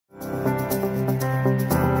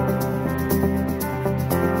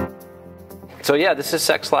So yeah, this is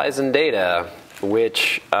Sex, Lies, and Data,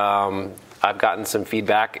 which I've gotten some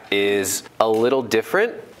feedback is a little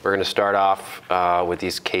different. We're going to start off with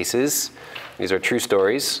these cases. These are true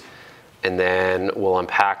stories. And then we'll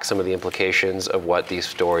unpack some of the implications of what these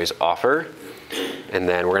stories offer. And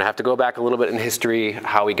then we're going to have to go back a little bit in history,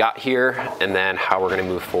 how we got here, and then how we're going to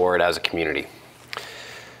move forward as a community.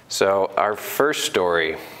 So our first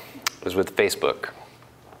story was with Facebook.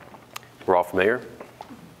 We're all familiar?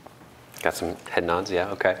 Got some head nods,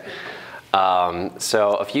 yeah, okay.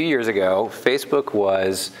 So a few years ago, Facebook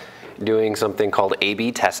was doing something called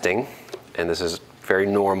A/B testing, and this is very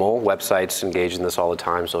normal. Websites engage in this all the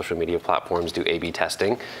time. Social media platforms do A/B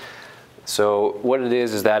testing. So what it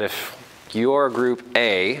is that if you're group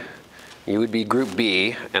A, you would be group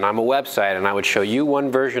B, and I'm a website, and I would show you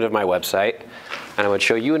one version of my website, and I would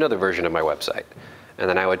show you another version of my website. And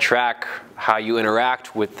then I would track how you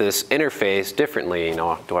interact with this interface differently. You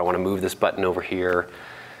know, do I want to move this button over here?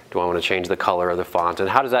 Do I want to change the color of the font? And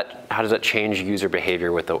how does that change user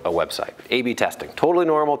behavior with a website? A/B testing, totally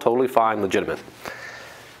normal, totally fine, legitimate.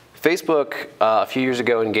 Facebook a few years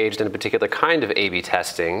ago engaged in a particular kind of A/B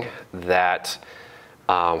testing that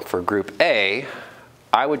for group A,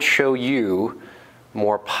 I would show you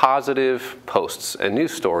more positive posts and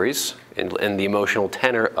news stories in the emotional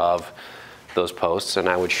tenor of those posts, and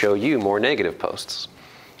I would show you more negative posts.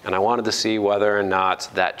 And I wanted to see whether or not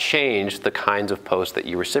that changed the kinds of posts that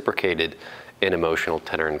you reciprocated in emotional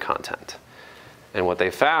tenor and content. And what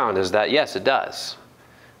they found is that, yes, it does.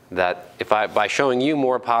 That by showing you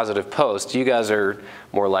more positive posts, you guys are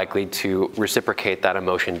more likely to reciprocate that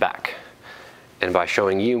emotion back. And by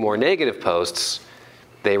showing you more negative posts,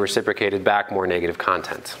 they reciprocated back more negative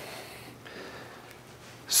content.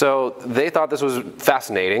 So they thought this was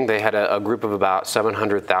fascinating. They had a group of about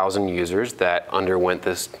 700,000 users that underwent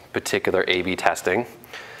this particular A/B testing,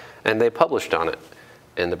 and they published on it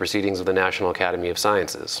in the Proceedings of the National Academy of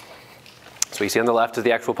Sciences. So you see on the left is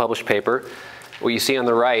the actual published paper. What you see on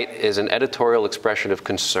the right is an editorial expression of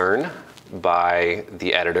concern by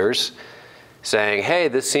the editors saying, hey,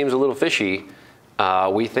 this seems a little fishy.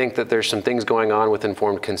 We think that there's some things going on with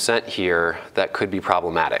informed consent here that could be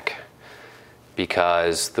problematic.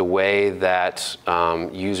 Because the way that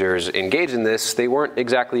users engage in this, they weren't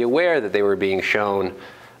exactly aware that they were being shown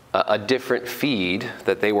a different feed,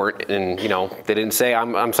 that they weren't in, you know, they didn't say,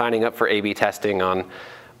 I'm signing up for A/B testing on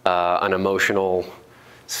an emotional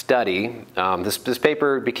study. This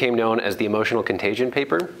paper became known as the emotional contagion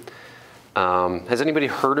paper. Has anybody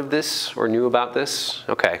heard of this or knew about this?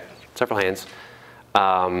 Okay, several hands.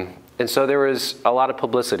 And so there was a lot of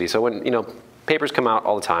publicity. So when, you know, papers come out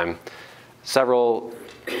all the time, several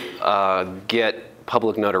get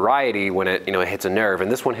public notoriety when it hits a nerve,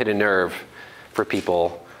 and this one hit a nerve for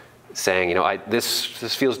people saying, you know, this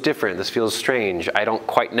feels different, this feels strange, I don't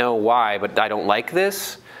quite know why, but I don't like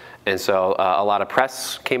this. And so a lot of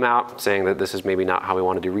press came out saying that this is maybe not how we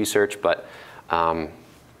want to do research, but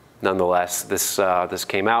nonetheless, this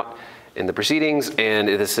came out in the proceedings, and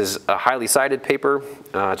this is a highly cited paper.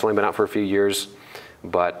 It's only been out for a few years,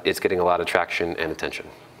 but it's getting a lot of traction and attention.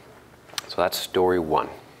 So that's story one.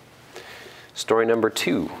 Story number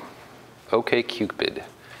two, OkCupid.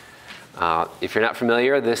 If you're not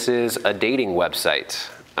familiar, this is a dating website.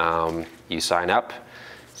 You sign up,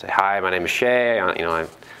 say, hi, my name is Shea. I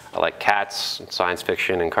like cats, science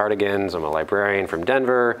fiction, and cardigans. I'm a librarian from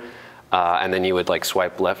Denver. And then you would like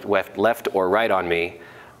swipe left or right on me,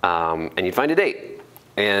 and you'd find a date.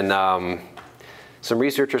 And some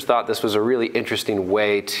researchers thought this was a really interesting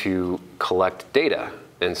way to collect data.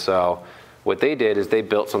 And so what they did is they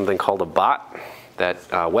built something called a bot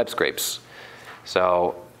that web scrapes.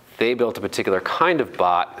 So they built a particular kind of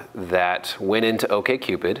bot that went into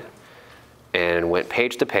OkCupid and went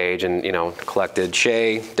page to page and, you know, collected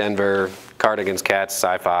Shea, Denver, cardigans, cats,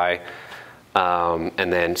 sci-fi,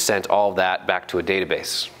 and then sent all of that back to a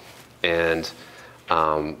database. And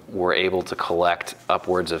were able to collect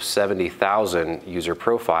upwards of 70,000 user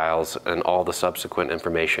profiles and all the subsequent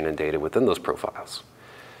information and data within those profiles.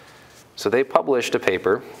 So they published a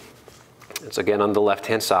paper, it's again on the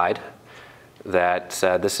left-hand side, that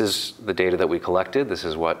said this is the data that we collected, this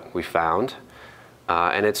is what we found,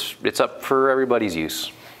 and it's up for everybody's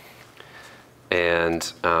use.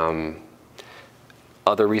 And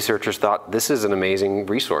other researchers thought this is an amazing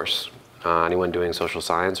resource. Anyone doing social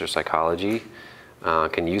science or psychology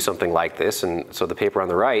can use something like this. And so the paper on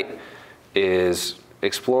the right is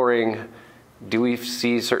exploring, do we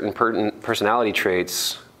see certain personality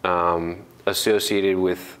traits associated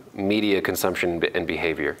with media consumption and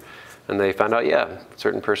behavior? And they found out, yeah,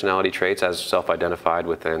 certain personality traits as self-identified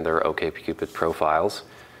within their OkCupid profiles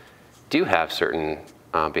do have certain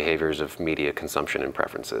behaviors of media consumption and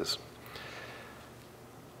preferences.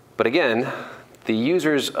 But again, the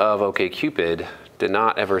users of OkCupid did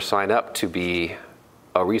not ever sign up to be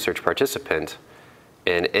a research participant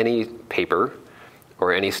in any paper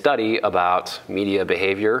or any study about media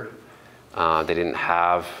behavior. They didn't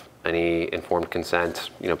have any informed consent,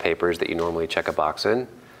 papers that you normally check a box in.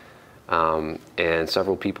 And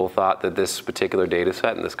several people thought that this particular data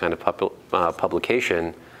set and this kind of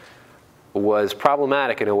publication was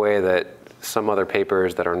problematic in a way that some other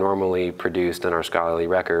papers that are normally produced in our scholarly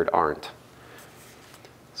record aren't.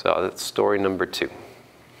 So that's story number 2.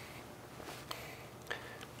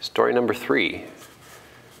 Story number 3,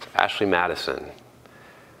 Ashley Madison.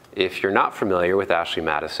 If you're not familiar with Ashley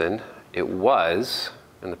Madison, it was,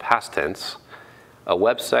 in the past tense, a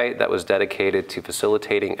website that was dedicated to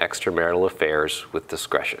facilitating extramarital affairs with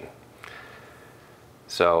discretion.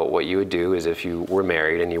 So what you would do is if you were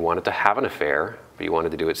married and you wanted to have an affair, but you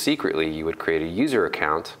wanted to do it secretly, you would create a user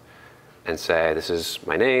account and say, this is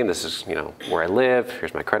my name, this is where I live,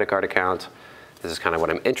 here's my credit card account, this is kind of what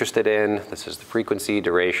I'm interested in, this is the frequency,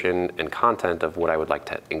 duration, and content of what I would like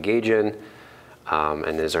to engage in,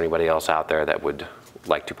 and is there anybody else out there that would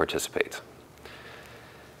like to participate?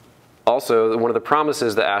 Also, one of the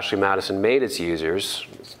promises that Ashley Madison made its users,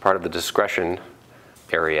 as part of the discretion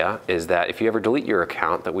area, is that if you ever delete your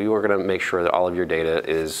account, that we were going to make sure that all of your data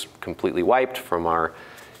is completely wiped from our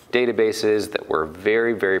databases, that were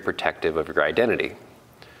very, very protective of your identity.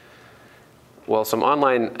 Well, some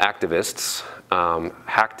online activists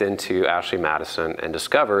hacked into Ashley Madison and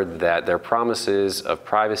discovered that their promises of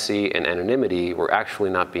privacy and anonymity were actually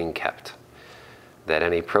not being kept. That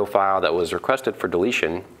any profile that was requested for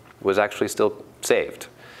deletion was actually still saved.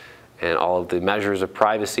 And all of the measures of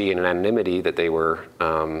privacy and anonymity that they were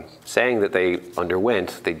saying that they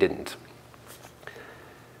underwent, they didn't.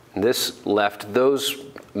 And this left those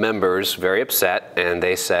members very upset, and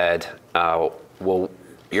they said, well,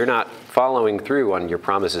 you're not following through on your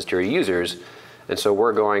promises to your users, and so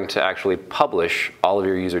we're going to actually publish all of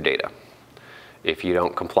your user data if you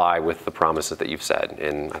don't comply with the promises that you've said.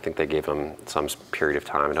 And I think they gave them some period of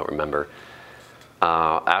time, I don't remember.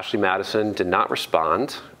 Ashley Madison did not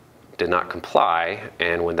respond, did not comply,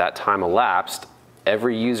 and when that time elapsed,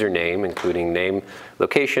 every username, including name,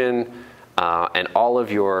 location, and all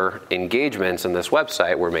of your engagements in this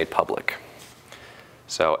website were made public.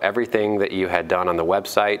 So everything that you had done on the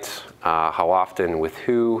website, how often, with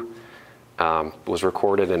who, was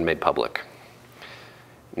recorded and made public.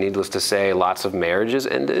 Needless to say, lots of marriages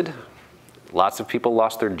ended, lots of people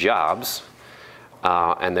lost their jobs,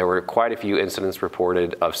 and there were quite a few incidents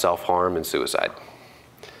reported of self-harm and suicide.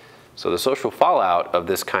 So the social fallout of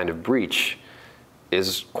this kind of breach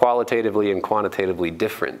is qualitatively and quantitatively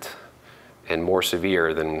different and more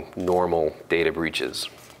severe than normal data breaches.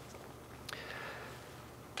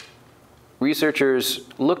 Researchers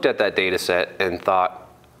looked at that data set and thought,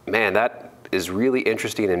 man, that is really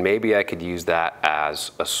interesting, and maybe I could use that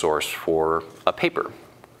as a source for a paper.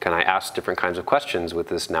 Can I ask different kinds of questions with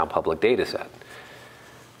this now public data set?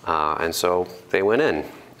 And so they went in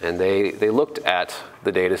and they looked at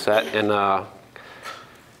the data set. And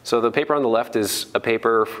so the paper on the left is a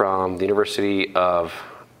paper from the University of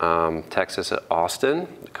Texas at Austin.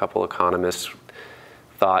 A couple economists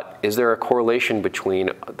thought, is there a correlation between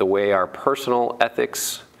the way our personal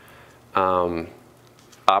ethics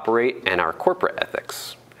operate and our corporate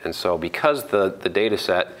ethics? And so because the data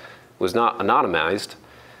set was not anonymized,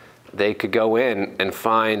 they could go in and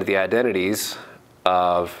find the identities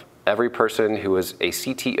of every person who was a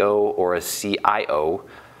CTO or a CIO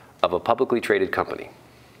of a publicly traded company.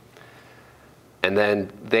 And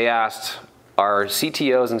then they asked, are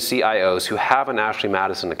CTOs and CIOs who have an Ashley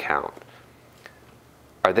Madison account,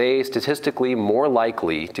 are they statistically more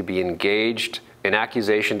likely to be engaged in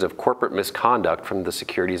accusations of corporate misconduct from the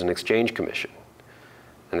Securities and Exchange Commission?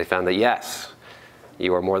 And they found that yes,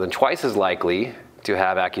 you are more than twice as likely to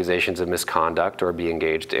have accusations of misconduct or be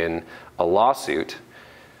engaged in a lawsuit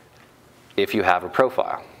if you have a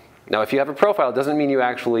profile. Now, if you have a profile, it doesn't mean you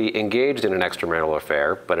actually engaged in an extramarital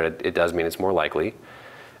affair, but it does mean it's more likely.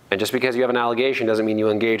 And just because you have an allegation doesn't mean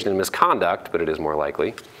you engaged in misconduct, but it is more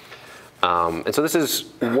likely. And so this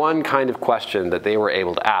is one kind of question that they were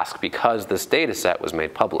able to ask because this data set was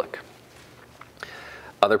made public.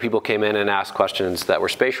 Other people came in and asked questions that were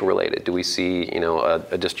spatial related. Do we see,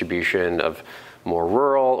 a distribution of more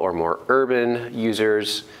rural or more urban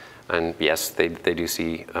users? And yes, they do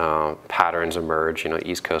see patterns emerge,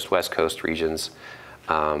 East Coast, West Coast regions.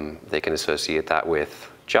 They can associate that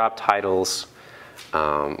with job titles,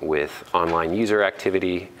 with online user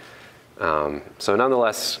activity. So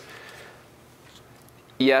nonetheless,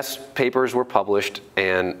 yes, papers were published,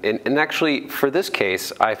 and actually for this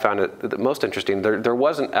case, I found it the most interesting. There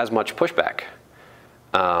wasn't as much pushback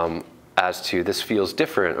as to this feels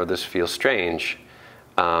different or this feels strange,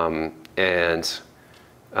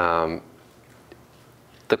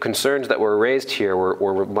 the concerns that were raised here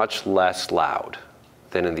were much less loud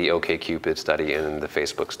than in the OkCupid study and in the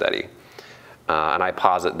Facebook study. And I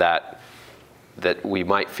posit that we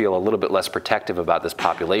might feel a little bit less protective about this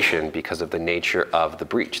population because of the nature of the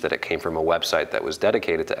breach, that it came from a website that was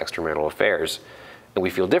dedicated to extramarital affairs. And we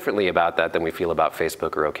feel differently about that than we feel about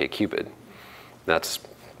Facebook or OkCupid. That's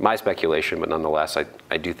my speculation, but nonetheless,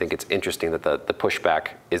 I do think it's interesting that the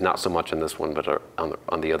pushback is not so much on this one, but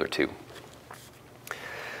on the other two.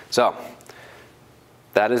 So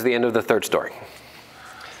that is the end of the third story.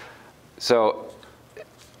 So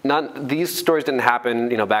these stories didn't happen,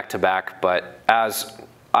 back to back, but as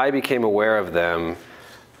I became aware of them,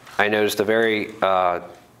 I noticed a very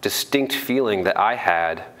distinct feeling that I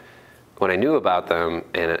had when I knew about them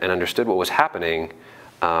and understood what was happening,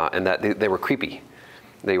 and that they were creepy.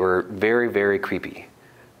 They were very, very creepy.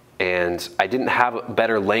 And I didn't have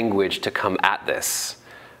better language to come at this.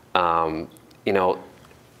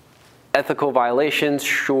 Ethical violations,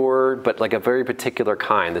 sure, but like a very particular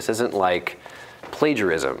kind. This isn't like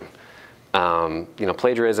plagiarism.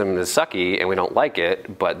 Plagiarism is sucky and we don't like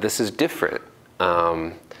it, but this is different.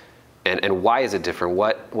 And why is it different?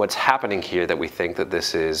 What's happening here that we think that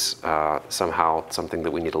this is somehow something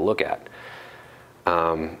that we need to look at?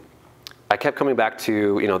 I kept coming back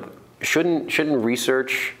to, shouldn't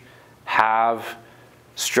research have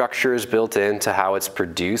structures built into how it's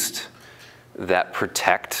produced that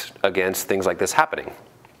protect against things like this happening?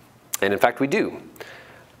 And in fact, we do.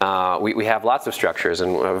 We have lots of structures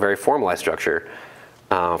and a very formalized structure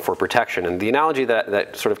for protection. And the analogy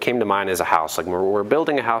that sort of came to mind is a house. Like when we're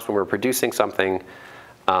building a house, when we're producing something,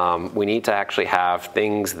 we need to actually have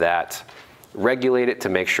things that regulate it to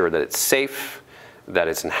make sure that it's safe, that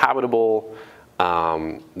it's inhabitable,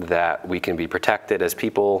 that we can be protected as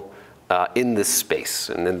people in this space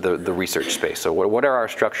and in the research space. So what are our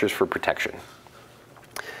structures for protection?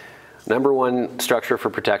 Number one structure for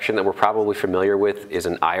protection that we're probably familiar with is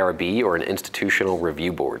an IRB, or an Institutional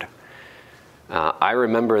Review Board. I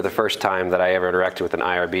remember the first time that I ever interacted with an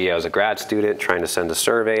IRB. I was a grad student trying to send a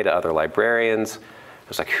survey to other librarians. I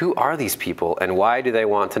was like, who are these people and why do they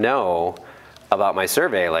want to know about my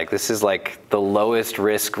survey? Like, this is like the lowest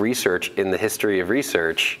risk research in the history of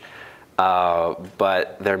research.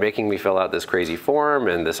 But they're making me fill out this crazy form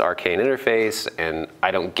and this arcane interface, and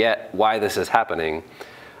I don't get why this is happening.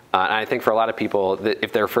 And I think for a lot of people,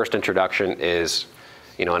 if their first introduction is,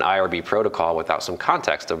 an IRB protocol without some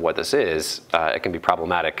context of what this is, it can be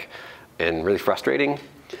problematic and really frustrating.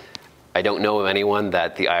 I don't know of anyone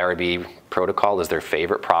that the IRB protocol is their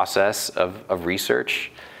favorite process of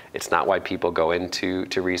research. It's not why people go into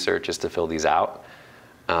research, is to fill these out.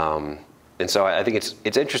 And so I think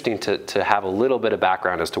it's interesting to have a little bit of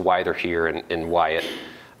background as to why they're here and why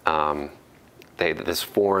this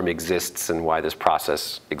form exists and why this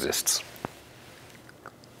process exists.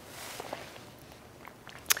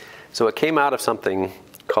 So it came out of something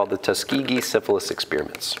called the Tuskegee syphilis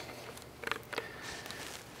experiments.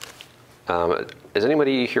 Is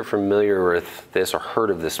anybody here familiar with this or heard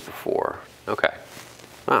of this before? Okay.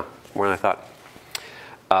 Ah, more than I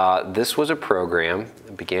thought. This was a program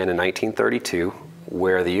that began in 1932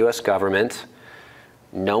 where the US government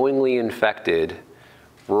knowingly infected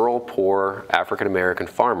rural, poor African-American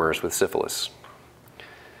farmers with syphilis.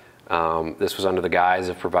 This was under the guise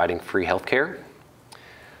of providing free health care.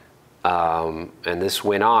 And this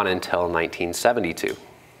went on until 1972.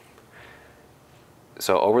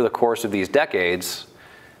 So over the course of these decades,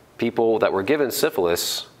 people that were given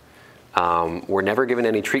syphilis were never given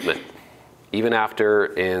any treatment, even after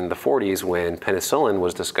in the 40s when penicillin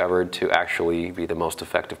was discovered to actually be the most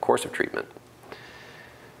effective course of treatment.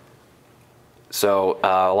 So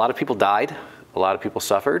a lot of people died, a lot of people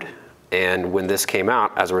suffered, and when this came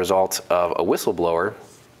out as a result of a whistleblower,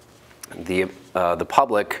 the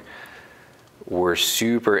public were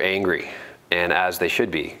super angry, and as they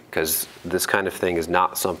should be, because this kind of thing is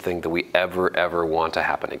not something that we ever want to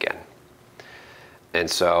happen again. And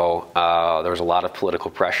so there was a lot of political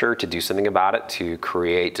pressure to do something about it, to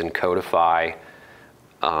create and codify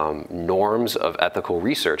norms of ethical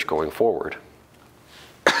research going forward.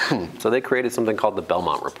 So they created something called the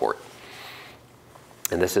Belmont Report.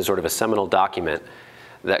 And this is sort of a seminal document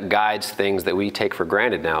that guides things that we take for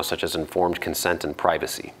granted now, such as informed consent and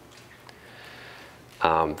privacy.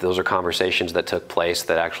 Those are conversations that took place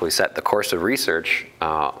that actually set the course of research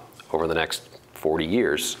over the next 40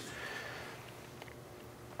 years.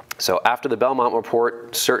 So after the Belmont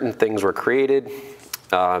report, certain things were created.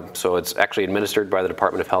 So it's actually administered by the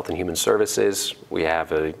Department of Health and Human Services. We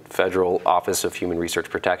have a Federal Office of Human Research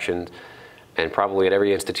Protection, and probably at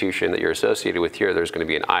every institution that you're associated with here, there's going to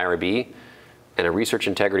be an IRB and a research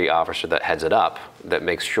integrity officer that heads it up, that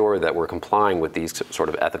makes sure that we're complying with these sort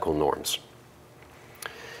of ethical norms.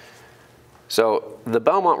 So the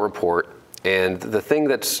Belmont report, and the thing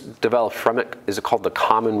that's developed from it is called the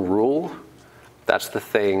common rule. That's the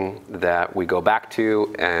thing that we go back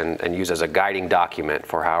to and use as a guiding document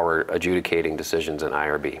for how we're adjudicating decisions in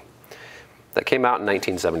IRB. That came out in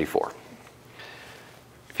 1974.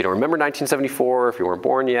 If you don't remember 1974, if you weren't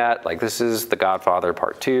born yet, like, this is The Godfather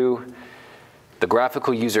Part 2. The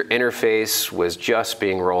graphical user interface was just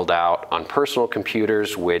being rolled out on personal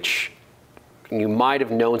computers, which you might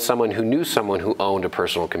have known someone who knew someone who owned a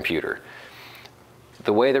personal computer.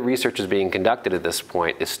 The way that research is being conducted at this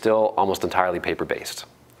point is still almost entirely paper-based.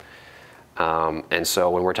 And so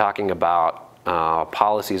when we're talking about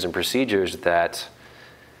policies and procedures that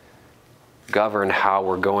govern how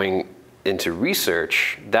we're going into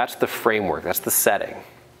research, that's the framework, that's the setting.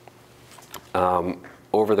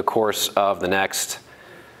 Over the course of the next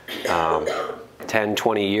 10,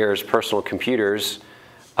 20 years, personal computers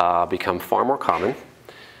become far more common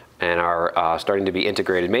and are starting to be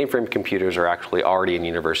integrated. Mainframe computers are actually already in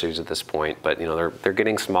universities at this point, but they're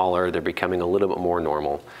getting smaller, they're becoming a little bit more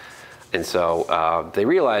normal. And so they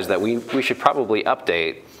realized that we should probably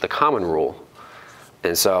update the common rule.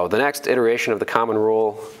 And so the next iteration of the common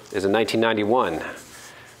rule is in 1991.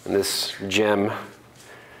 And this gem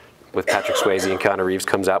with Patrick Swayze and Keanu Reeves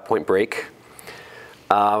comes out, Point Break.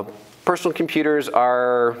 Personal computers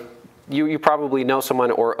are, you probably know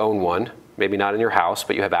someone or own one. Maybe not in your house,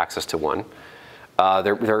 but you have access to one.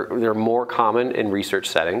 They're more common in research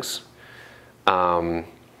settings.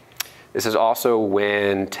 This is also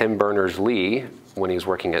when Tim Berners-Lee, when he's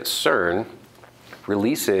working at CERN,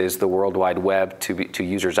 releases the World Wide Web to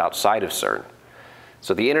users outside of CERN.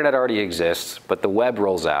 So the internet already exists, but the web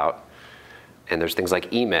rolls out, and there's things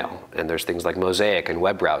like email, and there's things like Mosaic and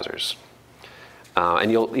web browsers. And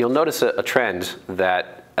you'll notice a trend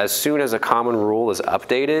that as soon as a common rule is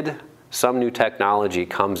updated, some new technology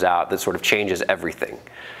comes out that sort of changes everything.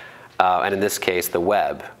 And in this case, the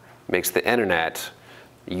web makes the internet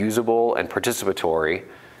usable and participatory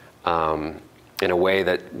in a way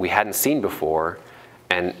that we hadn't seen before.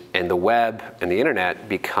 And the web and the internet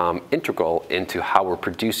become integral into how we're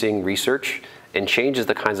producing research and changes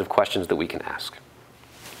the kinds of questions that we can ask.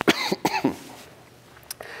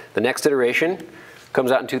 The next iteration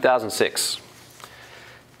comes out in 2006.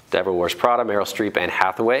 Devil Wears Prada, Meryl Streep, Anne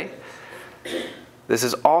Hathaway. This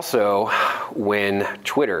is also when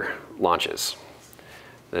Twitter launches.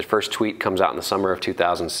 The first tweet comes out in the summer of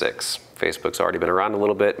 2006. Facebook's already been around a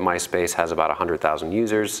little bit. MySpace has about 100,000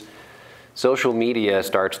 users. Social media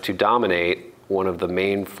starts to dominate one of the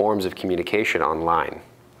main forms of communication online.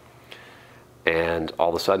 And all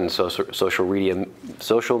of a sudden,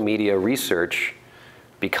 social media research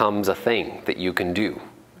becomes a thing that you can do.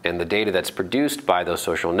 And the data that's produced by those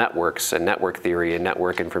social networks and network theory and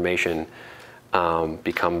network information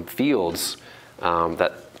become fields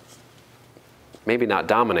that maybe not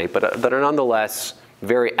dominate, but that are nonetheless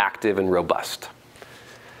very active and robust.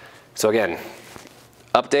 So again,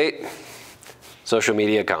 update, social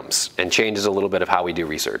media comes and changes a little bit of how we do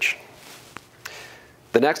research.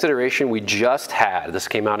 The next iteration we just had, this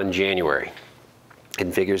came out in January.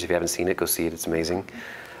 Hidden Figures, if you haven't seen it, go see it, it's amazing.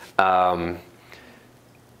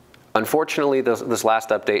 Unfortunately, this last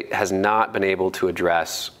update has not been able to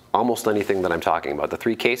address almost anything that I'm talking about. The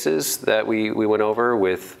three cases that we went over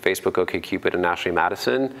with Facebook, OkCupid, and Ashley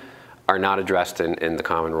Madison are not addressed in the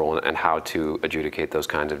common rule and how to adjudicate those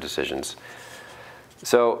kinds of decisions.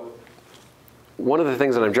 So one of the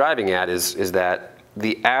things that I'm driving at is that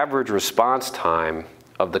the average response time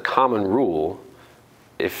of the common rule,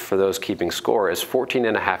 if for those keeping score, is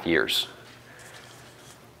 14.5 years.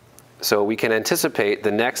 So we can anticipate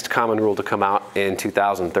the next common rule to come out in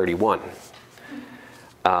 2031.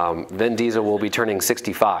 Vin Diesel will be turning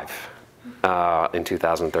 65 in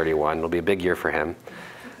 2031. It'll be a big year for him.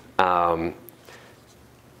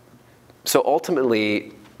 So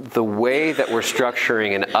ultimately, the way that we're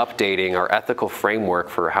structuring and updating our ethical framework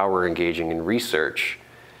for how we're engaging in research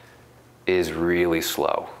is really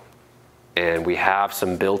slow. And we have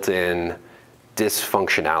some built-in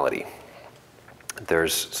dysfunctionality.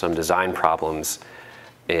 There's some design problems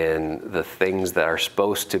in the things that are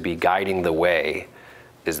supposed to be guiding the way,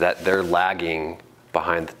 is that they're lagging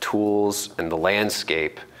behind the tools and the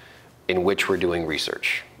landscape in which we're doing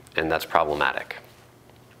research, and that's problematic.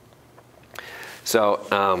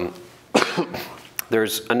 So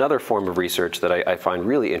there's another form of research that I find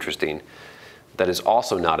really interesting that is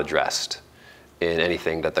also not addressed in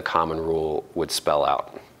anything that the common rule would spell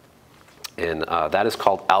out. And that is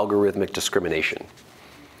called algorithmic discrimination.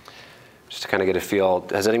 Just to kind of get a feel,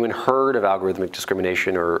 has anyone heard of algorithmic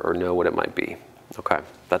discrimination or know what it might be? Okay,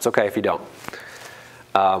 that's okay if you don't.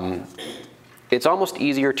 It's almost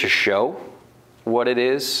easier to show what it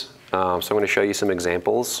is. So I'm going to show you some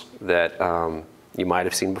examples that you might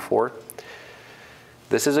have seen before.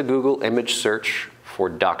 This is a Google image search for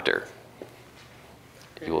doctor.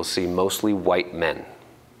 You will see mostly white men.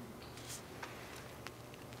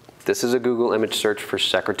 This is a Google image search for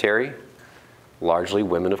secretary, largely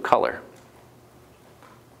women of color.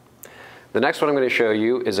 The next one I'm going to show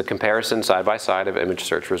you is a comparison side by side of image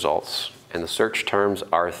search results. And the search terms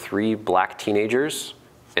are 3 black teenagers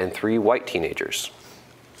and 3 white teenagers.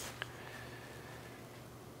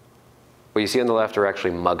 What you see on the left are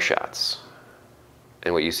actually mugshots.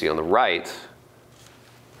 And what you see on the right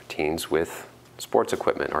are teens with sports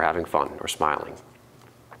equipment or having fun or smiling.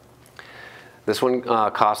 This one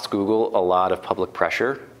costs Google a lot of public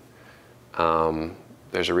pressure.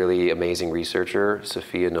 There's a really amazing researcher,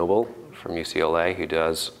 Sophia Noble from UCLA, who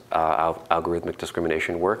does algorithmic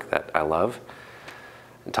discrimination work that I love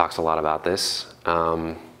and talks a lot about this.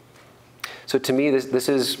 So to me, this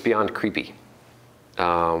is beyond creepy.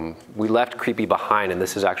 We left creepy behind, and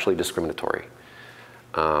this is actually discriminatory.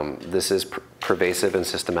 This is pervasive and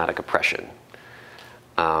systematic oppression.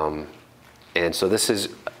 And so this is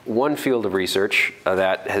one field of research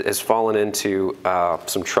that has fallen into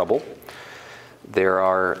some trouble. There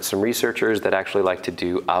are some researchers that actually like to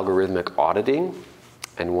do algorithmic auditing.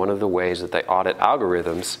 And one of the ways that they audit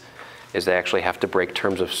algorithms is they actually have to break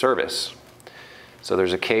terms of service. So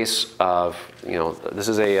there's a case of, this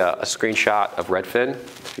is a screenshot of Redfin.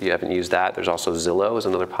 If you haven't used that, there's also Zillow is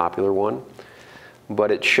another popular one.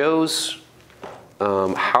 But it shows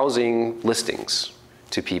housing listings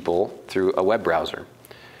to people through a web browser.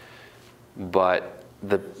 But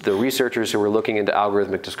the researchers who were looking into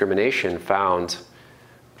algorithmic discrimination found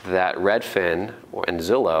that Redfin and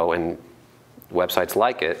Zillow and websites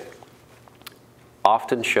like it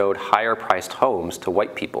often showed higher priced homes to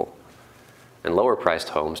white people and lower priced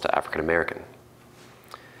homes to African American.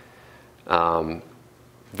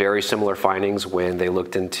 Very similar findings when they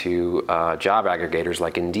looked into job aggregators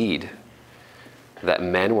like Indeed, that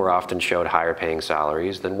men were often showed higher paying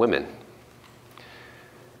salaries than women.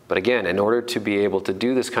 But again, in order to be able to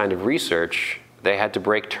do this kind of research, they had to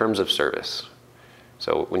break terms of service.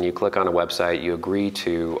 So when you click on a website, you agree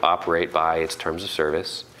to operate by its terms of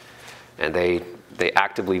service, and they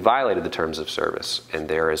actively violated the terms of service. And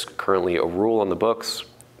there is currently a rule on the books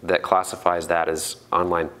that classifies that as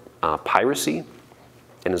online piracy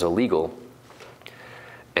and is illegal.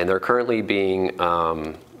 And they're currently being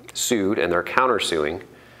sued, and they're countersuing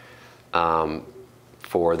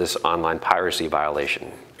for this online piracy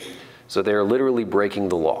violation. So they're literally breaking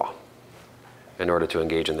the law in order to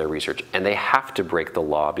engage in their research. And they have to break the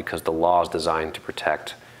law because the law is designed to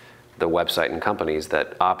protect the website and companies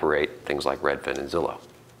that operate things like Redfin and Zillow.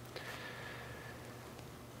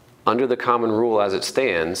 Under the common rule as it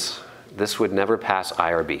stands, this would never pass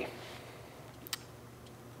IRB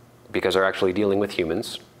because they're actually dealing with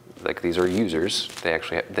humans. Like, these are users. They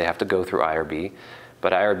have to go through IRB.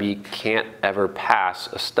 But IRB can't ever pass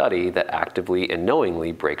a study that actively and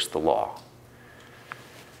knowingly breaks the law.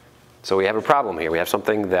 So we have a problem here. We have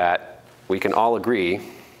something that we can all agree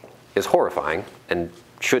is horrifying and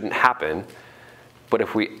shouldn't happen. But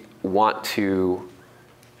if we want to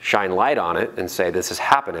shine light on it and say this is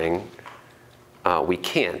happening, we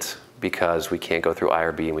can't, because we can't go through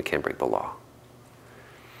IRB and we can't break the law.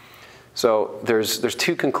 So there's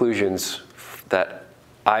 2 conclusions that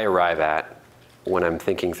I arrive at when I'm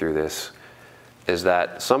thinking through this, is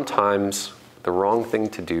that sometimes the wrong thing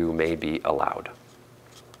to do may be allowed.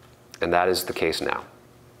 And that is the case now.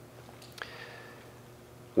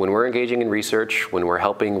 When we're engaging in research, when we're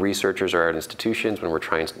helping researchers or at institutions, when we're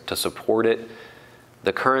trying to support it,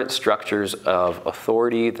 the current structures of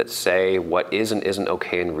authority that say what is and isn't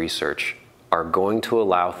okay in research are going to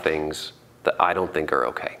allow things that I don't think are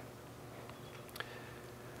okay.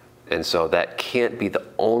 And so that can't be the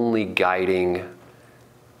only guiding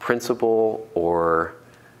principle or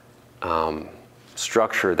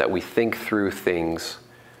structure that we think through things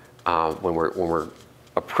when we're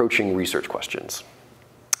approaching research questions.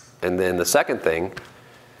 And then the second thing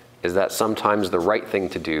is that sometimes the right thing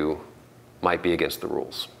to do might be against the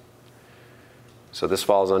rules. So this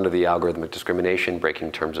falls under the algorithmic discrimination,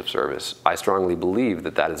 breaking terms of service. I strongly believe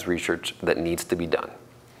that that is research that needs to be done.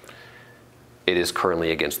 it is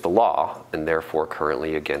currently against the law and therefore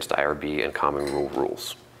currently against IRB and common rule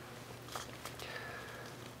rules.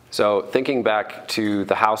 So thinking back to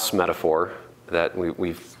the house metaphor, that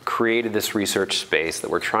we've created this research space that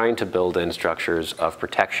we're trying to build in structures of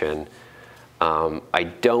protection. I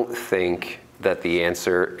don't think that the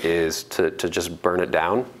answer is to just burn it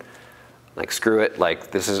down. Like, screw it,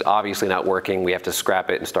 like, this is obviously not working, we have to scrap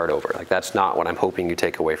it and start over. Like, that's not what I'm hoping you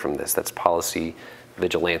take away from this. That's policy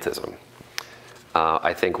vigilantism.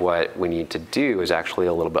 I think what we need to do is actually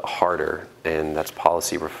a little bit harder, and that's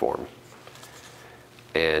policy reform.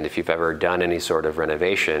 And if you've ever done any sort of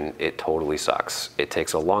renovation, it totally sucks. It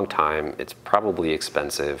takes a long time, it's probably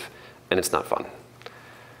expensive, and it's not fun.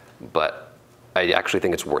 But I actually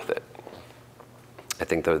think it's worth it. I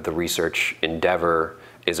think the research endeavor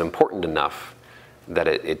is important enough that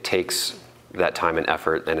it takes that time and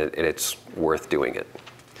effort, and it's worth doing it.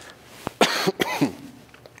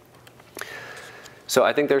 So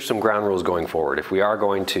I think there's some ground rules going forward. If we are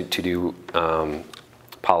going to do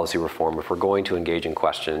policy reform, if we're going to engage in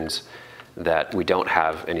questions that we don't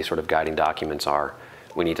have any sort of guiding documents are,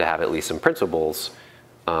 we need to have at least some principles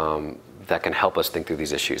that can help us think through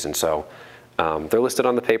these issues. And so they're listed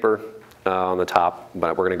on the paper on the top,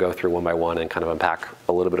 but we're going to go through one by one and kind of unpack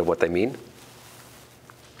a little bit of what they mean.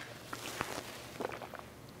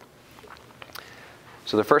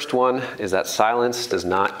 So the first one is that silence does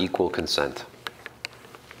not equal consent.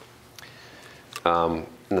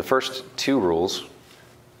 In the first two rules,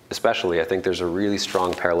 especially, I think there's a really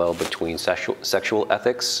strong parallel between sexual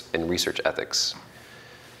ethics and research ethics.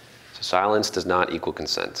 So silence does not equal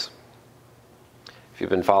consent. If you've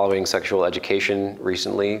been following sexual education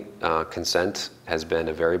recently, consent has been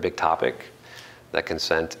a very big topic. That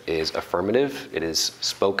consent is affirmative, it is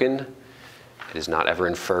spoken, it is not ever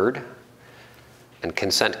inferred, and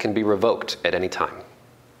consent can be revoked at any time.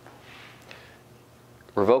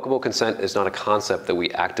 Revocable consent is not a concept that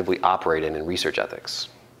we actively operate in research ethics.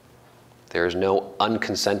 There is no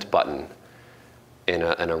unconsent button in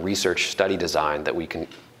a research study design that we can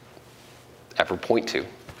ever point to.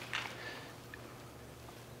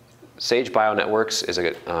 Sage Bionetworks is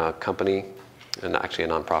a company, and actually a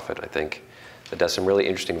nonprofit, I think, that does some really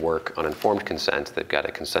interesting work on informed consent. They've got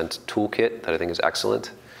a consent toolkit that I think is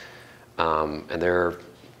excellent. And they're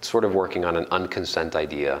sort of working on an unconsent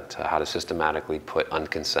idea to how to systematically put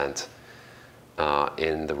unconsent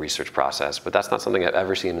in the research process. But that's not something I've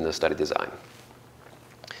ever seen in the study design.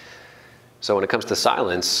 So when it comes to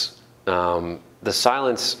silence, the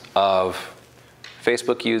silence of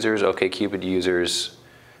Facebook users, OkCupid users,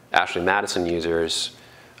 Ashley Madison users,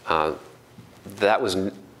 that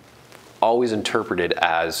was always interpreted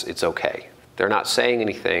as it's okay. They're not saying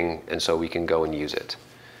anything, and so we can go and use it.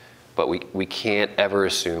 But we can't ever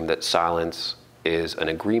assume that silence is an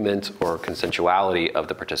agreement or consensuality of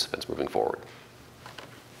the participants moving forward.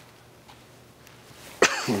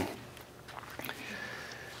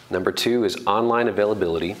 Number two is online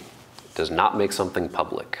availability does not make something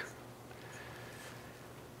public.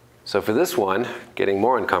 So for this one, getting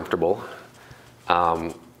more uncomfortable,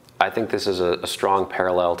 I think this is a strong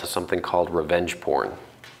parallel to something called revenge porn.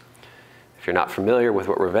 If you're not familiar with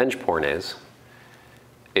what revenge porn is,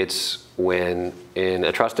 it's when in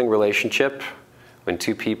a trusting relationship, when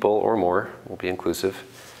two people or more, will be inclusive,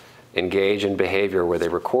 engage in behavior where they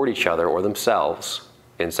record each other or themselves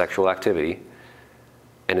in sexual activity,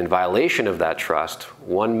 and in violation of that trust,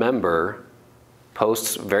 one member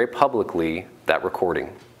posts very publicly that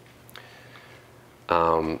recording.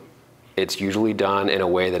 It's usually done in a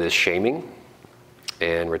way that is shaming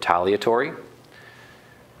and retaliatory,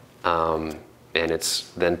 and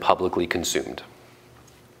it's then publicly consumed.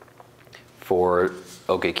 For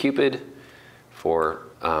OkCupid, for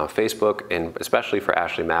Facebook, and especially for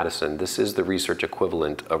Ashley Madison, this is the research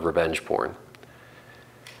equivalent of revenge porn.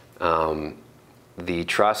 The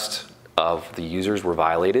trust of the users were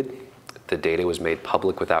violated. The data was made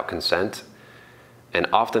public without consent. And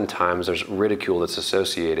oftentimes there's ridicule that's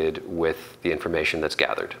associated with the information that's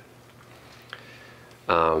gathered.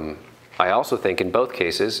 I also think in both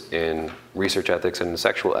cases, in research ethics and in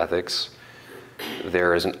sexual ethics,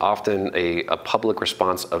 there is often a public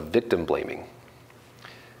response of victim blaming,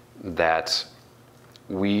 that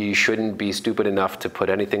we shouldn't be stupid enough to put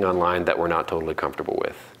anything online that we're not totally comfortable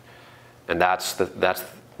with. And that's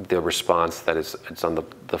the response that it's on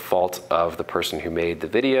the fault of the person who made the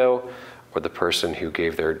video or the person who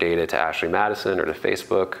gave their data to Ashley Madison or to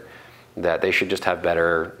Facebook, that they should just have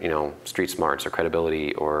better, street smarts or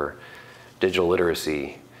credibility or digital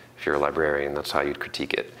literacy. If you're a librarian, that's how you'd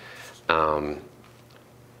critique it.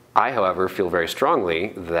 I, however, feel very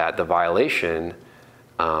strongly that the violation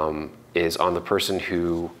is on the person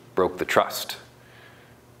who broke the trust.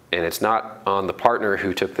 And it's not on the partner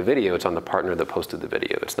who took the video, it's on the partner that posted the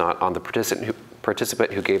video. It's not on the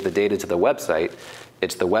participant who gave the data to the website,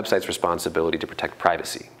 it's the website's responsibility to protect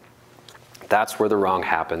privacy. That's where the wrong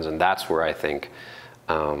happens, and that's where I think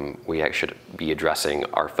we should be addressing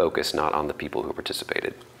our focus, not on the people who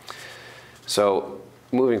participated. So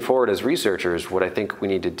moving forward as researchers, what I think we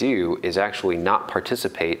need to do is actually not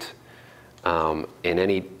participate in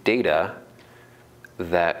any data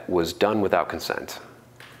that was done without consent.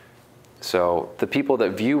 So the people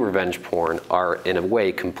that view revenge porn are in a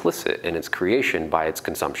way complicit in its creation by its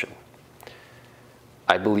consumption.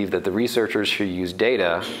 I believe that the researchers who use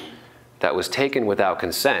data that was taken without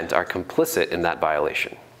consent are complicit in that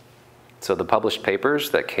violation. So the published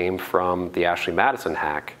papers that came from the Ashley Madison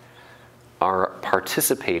hack are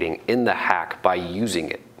participating in the hack by using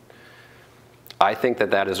it. I think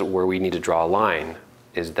that that is where we need to draw a line,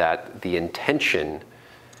 is that the intention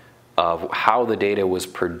of how the data was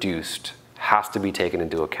produced has to be taken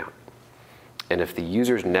into account. And if the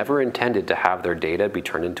users never intended to have their data be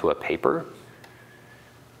turned into a paper,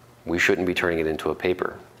 we shouldn't be turning it into a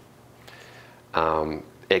paper.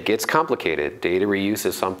 It gets complicated. Data reuse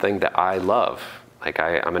is something that I love. Like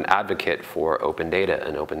I'm an advocate for open data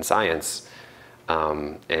and open science.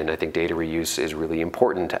 And I think data reuse is really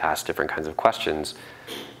important to ask different kinds of questions.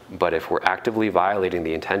 But if we're actively violating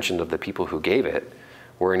the intention of the people who gave it,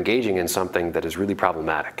 we're engaging in something that is really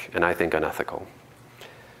problematic and I think unethical.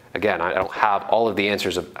 Again, I don't have all of the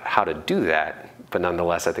answers of how to do that, but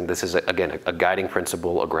nonetheless, I think this is, again, a guiding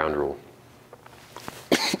principle, a ground rule.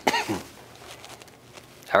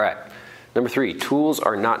 All right, number 3, tools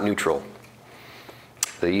are not neutral.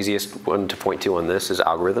 The easiest one to point to on this is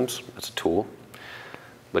algorithms. That's a tool.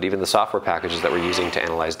 But even the software packages that we're using to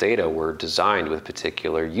analyze data were designed with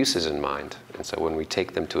particular uses in mind. And so when we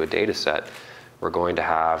take them to a data set, we're going to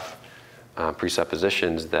have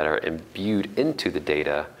presuppositions that are imbued into the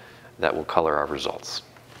data that will color our results.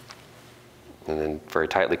 And then very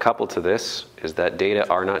tightly coupled to this is that data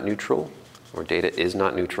are not neutral, or data is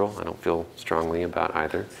not neutral. I don't feel strongly about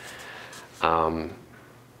either. And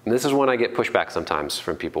this is when I get pushback sometimes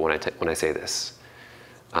from people when I say this.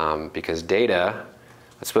 Because data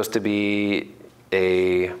is supposed to be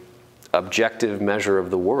an objective measure of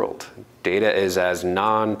the world. Data is as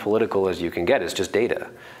non-political as you can get. It's just data.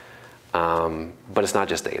 But it's not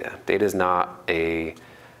just data. Data is not a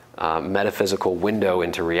metaphysical window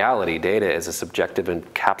into reality. Data is a subjective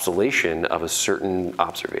encapsulation of a certain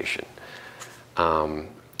observation.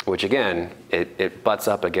 Which again, it butts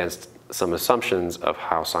up against some assumptions of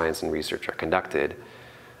how science and research are conducted,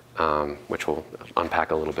 which we'll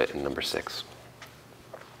unpack a little bit in number 6.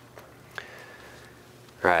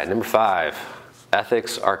 All right, number 5,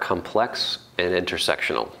 ethics are complex and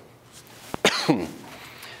intersectional.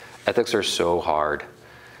 Ethics are so hard.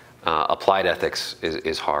 Applied ethics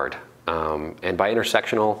is hard. And by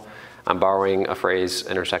intersectional, I'm borrowing a phrase,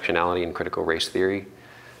 intersectionality in critical race theory.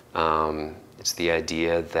 It's the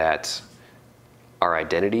idea that our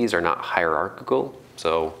identities are not hierarchical.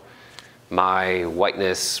 So my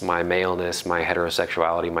whiteness, my maleness, my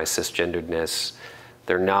heterosexuality, my cisgenderedness,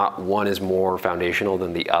 they're not, one is more foundational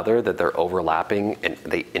than the other, that they're overlapping and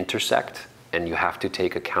they intersect, and you have to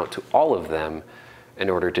take account to all of them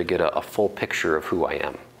in order to get a full picture of who I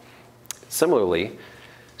am. Similarly,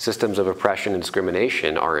 systems of oppression and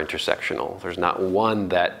discrimination are intersectional. There's not one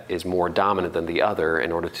that is more dominant than the other.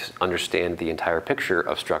 In order to understand the entire picture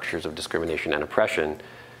of structures of discrimination and oppression,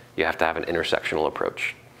 you have to have an intersectional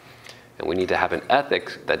approach. And we need to have an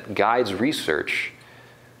ethics that guides research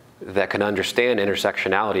that can understand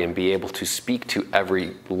intersectionality and be able to speak to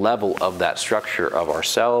every level of that structure of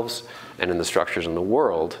ourselves and in the structures in the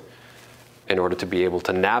world in order to be able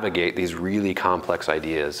to navigate these really complex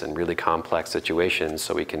ideas and really complex situations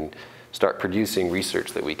so we can start producing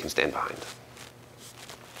research that we can stand behind.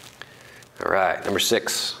 All right, number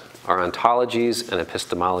 6, our ontologies and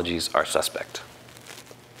epistemologies are suspect.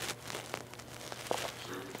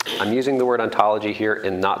 I'm using the word ontology here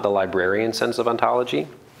in not the librarian sense of ontology.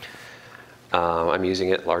 I'm using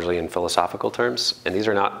it largely in philosophical terms, and these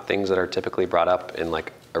are not things that are typically brought up in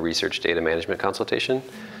like a research data management consultation.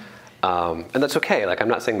 And that's okay, like I'm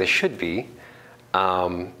not saying they should be,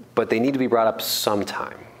 but they need to be brought up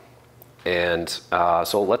sometime. And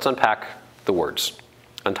so let's unpack the words.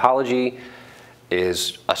 Ontology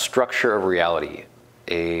is a structure of reality,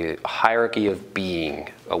 a hierarchy of being,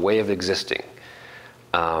 a way of existing.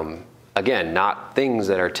 Again, not things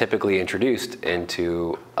that are typically introduced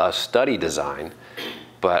into a study design,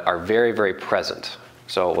 but are very, very present.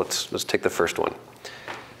 So let's take the first one.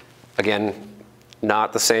 Again,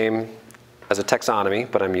 not the same as a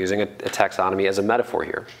taxonomy, but I'm using a taxonomy as a metaphor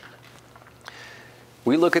here.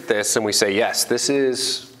 We look at this and we say, yes, this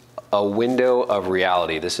is a window of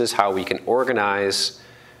reality. This is how we can organize.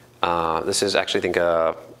 This is actually, I think,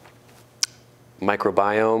 a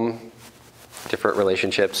microbiome, different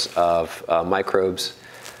relationships of microbes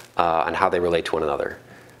and how they relate to one another.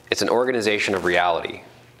 It's an organization of reality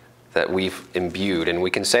that we've imbued, and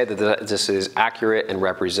we can say that this is accurate and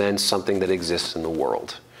represents something that exists in the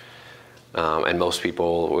world. And most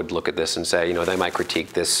people would look at this and say, you know, they might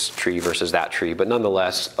critique this tree versus that tree, but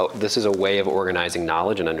nonetheless, this is a way of organizing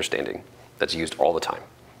knowledge and understanding that's used all the time.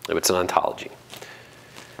 It's an ontology.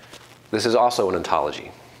 This is also an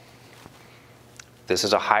ontology. This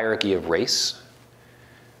is a hierarchy of race,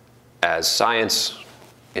 as science,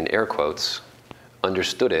 in air quotes,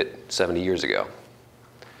 understood it 70 years ago.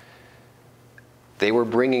 They were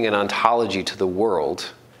bringing an ontology to the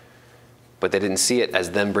world, but they didn't see it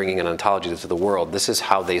as them bringing an ontology to the world. This is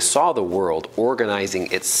how they saw the world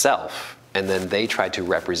organizing itself, and then they tried to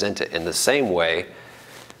represent it in the same way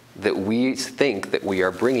that we think that we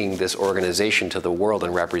are bringing this organization to the world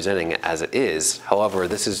and representing it as it is. However,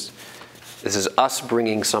 this is us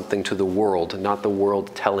bringing something to the world, not the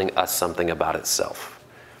world telling us something about itself.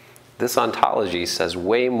 This ontology says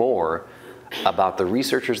way more about the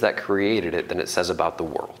researchers that created it than it says about the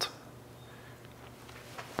world.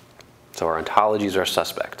 So our ontologies are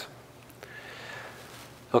suspect.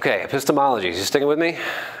 Okay, epistemologies. You sticking with me?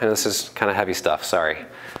 And this is kind of heavy stuff, sorry.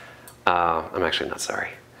 I'm actually not sorry.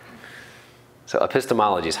 So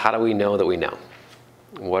epistemologies, how do we know that we know?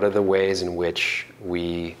 What are the ways in which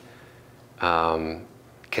we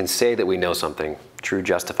can say that we know something? True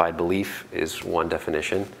justified belief is one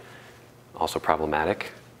definition, also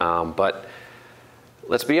problematic. But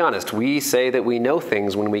let's be honest, we say that we know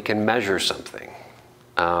things when we can measure something.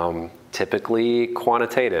 Typically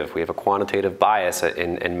quantitative. We have a quantitative bias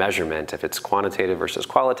in measurement. If it's quantitative versus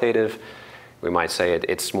qualitative, we might say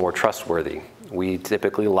it's more trustworthy. We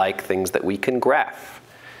typically like things that we can graph.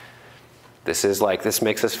 This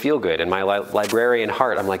makes us feel good. In my librarian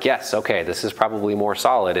heart, I'm like, yes, okay, this is probably more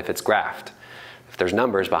solid if it's graphed, if there's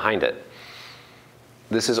numbers behind it.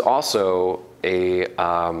 This is also a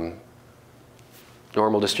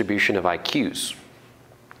normal distribution of IQs.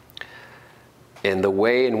 And the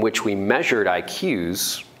way in which we measured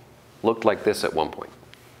IQs looked like this at one point.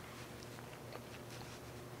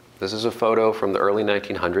 This is a photo from the early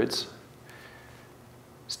 1900s,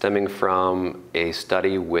 stemming from a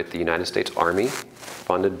study with the United States Army,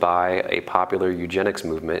 funded by a popular eugenics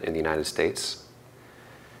movement in the United States.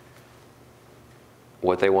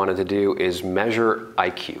 What they wanted to do is measure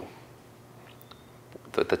IQ.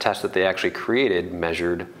 The test that they actually created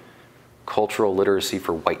measured cultural literacy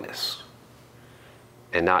for whiteness.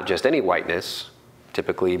 And not just any whiteness,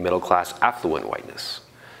 typically middle-class affluent whiteness.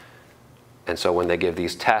 And so when they give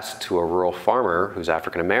these tests to a rural farmer who's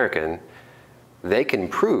African-American, they can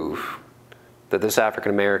prove that this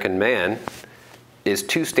African-American man is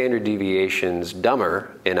 2 standard deviations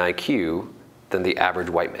dumber in IQ than the average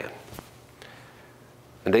white man.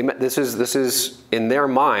 And this is, in their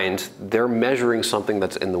mind, they're measuring something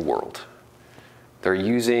that's in the world. They're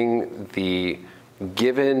using the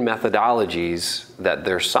given methodologies that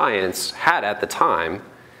their science had at the time,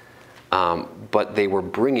 but they were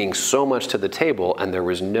bringing so much to the table, and there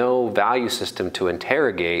was no value system to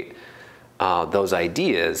interrogate those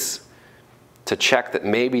ideas to check that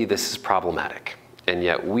maybe this is problematic. And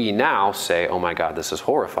yet we now say, oh my God, this is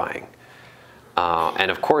horrifying.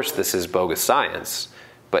 And of course this is bogus science,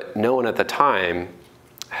 but no one at the time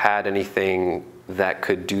had anything that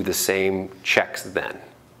could do the same checks then.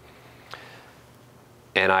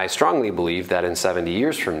 And I strongly believe that in 70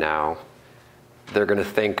 years from now, they're going to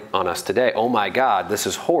think on us today, oh my God, this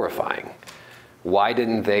is horrifying. Why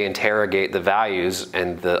didn't they interrogate the values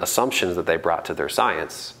and the assumptions that they brought to their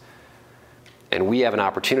science? And we have an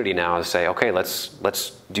opportunity now to say, okay, let's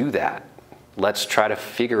do that. Let's try to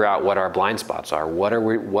figure out what our blind spots are. What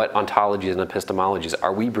ontologies and epistemologies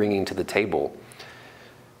are we bringing to the table?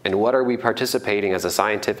 And what are we participating as a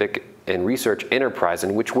scientific and research enterprise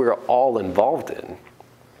in which we're all involved in?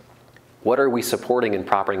 What are we supporting and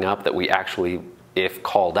propping up that we actually, if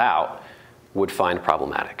called out, would find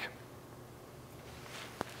problematic?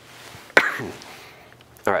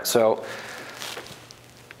 All right, so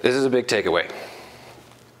this is a big takeaway.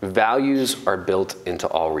 Values are built into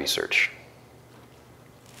all research.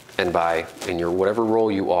 And in your whatever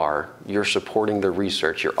role you are, you're supporting the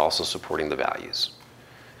research, you're also supporting the values.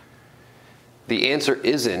 The answer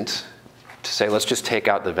isn't to say, let's just take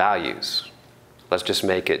out the values. Let's just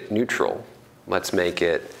make it neutral. Let's make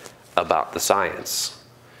it about the science.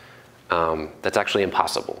 That's actually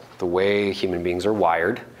impossible. The way human beings are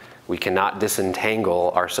wired, we cannot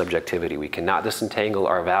disentangle our subjectivity. We cannot disentangle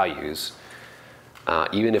our values,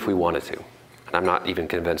 even if we wanted to. And I'm not even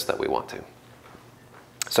convinced that we want to.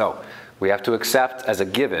 So we have to accept as a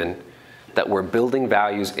given that we're building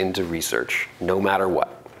values into research, no matter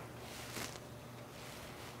what.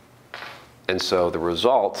 And so the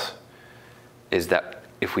result is that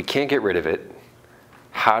if we can't get rid of it,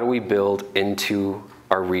 how do we build into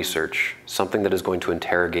our research something that is going to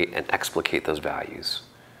interrogate and explicate those values?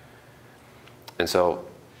 And so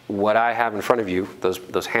what I have in front of you,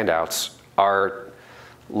 those handouts, are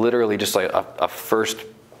literally just like a first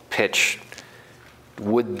pitch.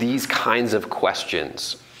 Would these kinds of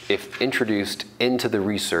questions, if introduced into the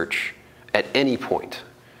research at any point,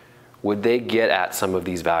 would they get at some of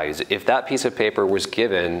these values? If that piece of paper was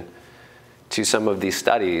given to some of these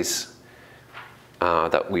studies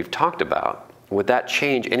that we've talked about, would that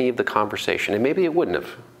change any of the conversation? And maybe it wouldn't have.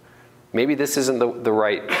 Maybe this isn't the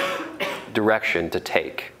right direction to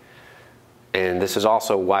take. And this is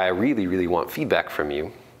also why I really, really want feedback from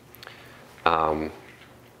you.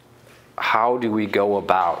 How do we go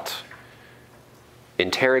about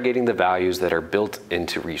interrogating the values that are built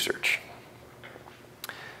into research?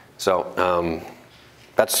 So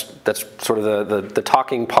that's sort of the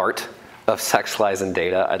talking part of Sex, Lies, and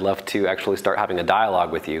Data. I'd love to actually start having a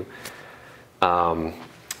dialogue with you. I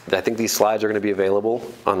think these slides are going to be available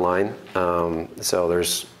online. So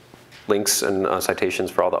there's links and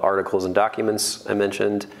citations for all the articles and documents I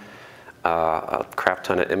mentioned, a crap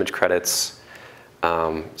ton of image credits,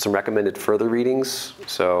 some recommended further readings.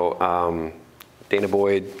 So Dana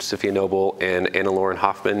Boyd, Sophia Noble, and Anna Lauren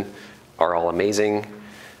Hoffman are all amazing.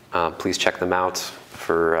 Please check them out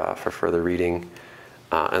for further reading.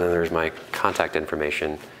 And then there's my contact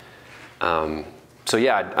information. So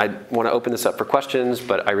yeah, I want to open this up for questions,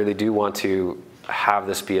 but I really do want to have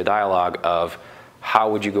this be a dialogue of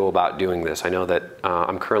how would you go about doing this? I know that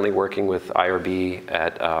I'm currently working with IRB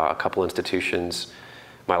at a couple institutions.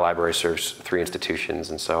 My library serves 3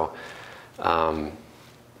 institutions, and so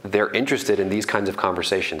they're interested in these kinds of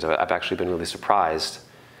conversations. I've actually been really surprised,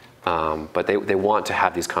 but they want to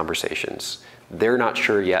have these conversations. They're not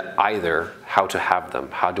sure yet either how to have them.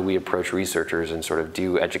 How do we approach researchers and sort of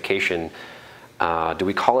do education? Do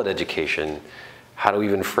we call it education? How do we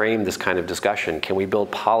even frame this kind of discussion? Can we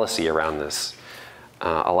build policy around this?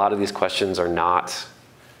 A lot of these questions are not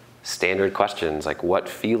standard questions, like what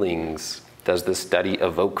feelings does this study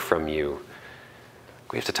evoke from you?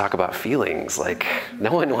 We have to talk about feelings. Like,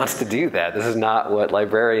 no one wants to do that. This is not what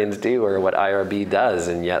librarians do or what IRB does,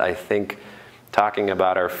 and yet I think talking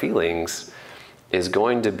about our feelings is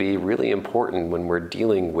going to be really important when we're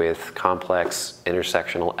dealing with complex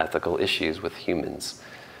intersectional ethical issues with humans.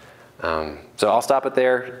 So I'll stop it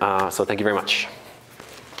there. So thank you very much.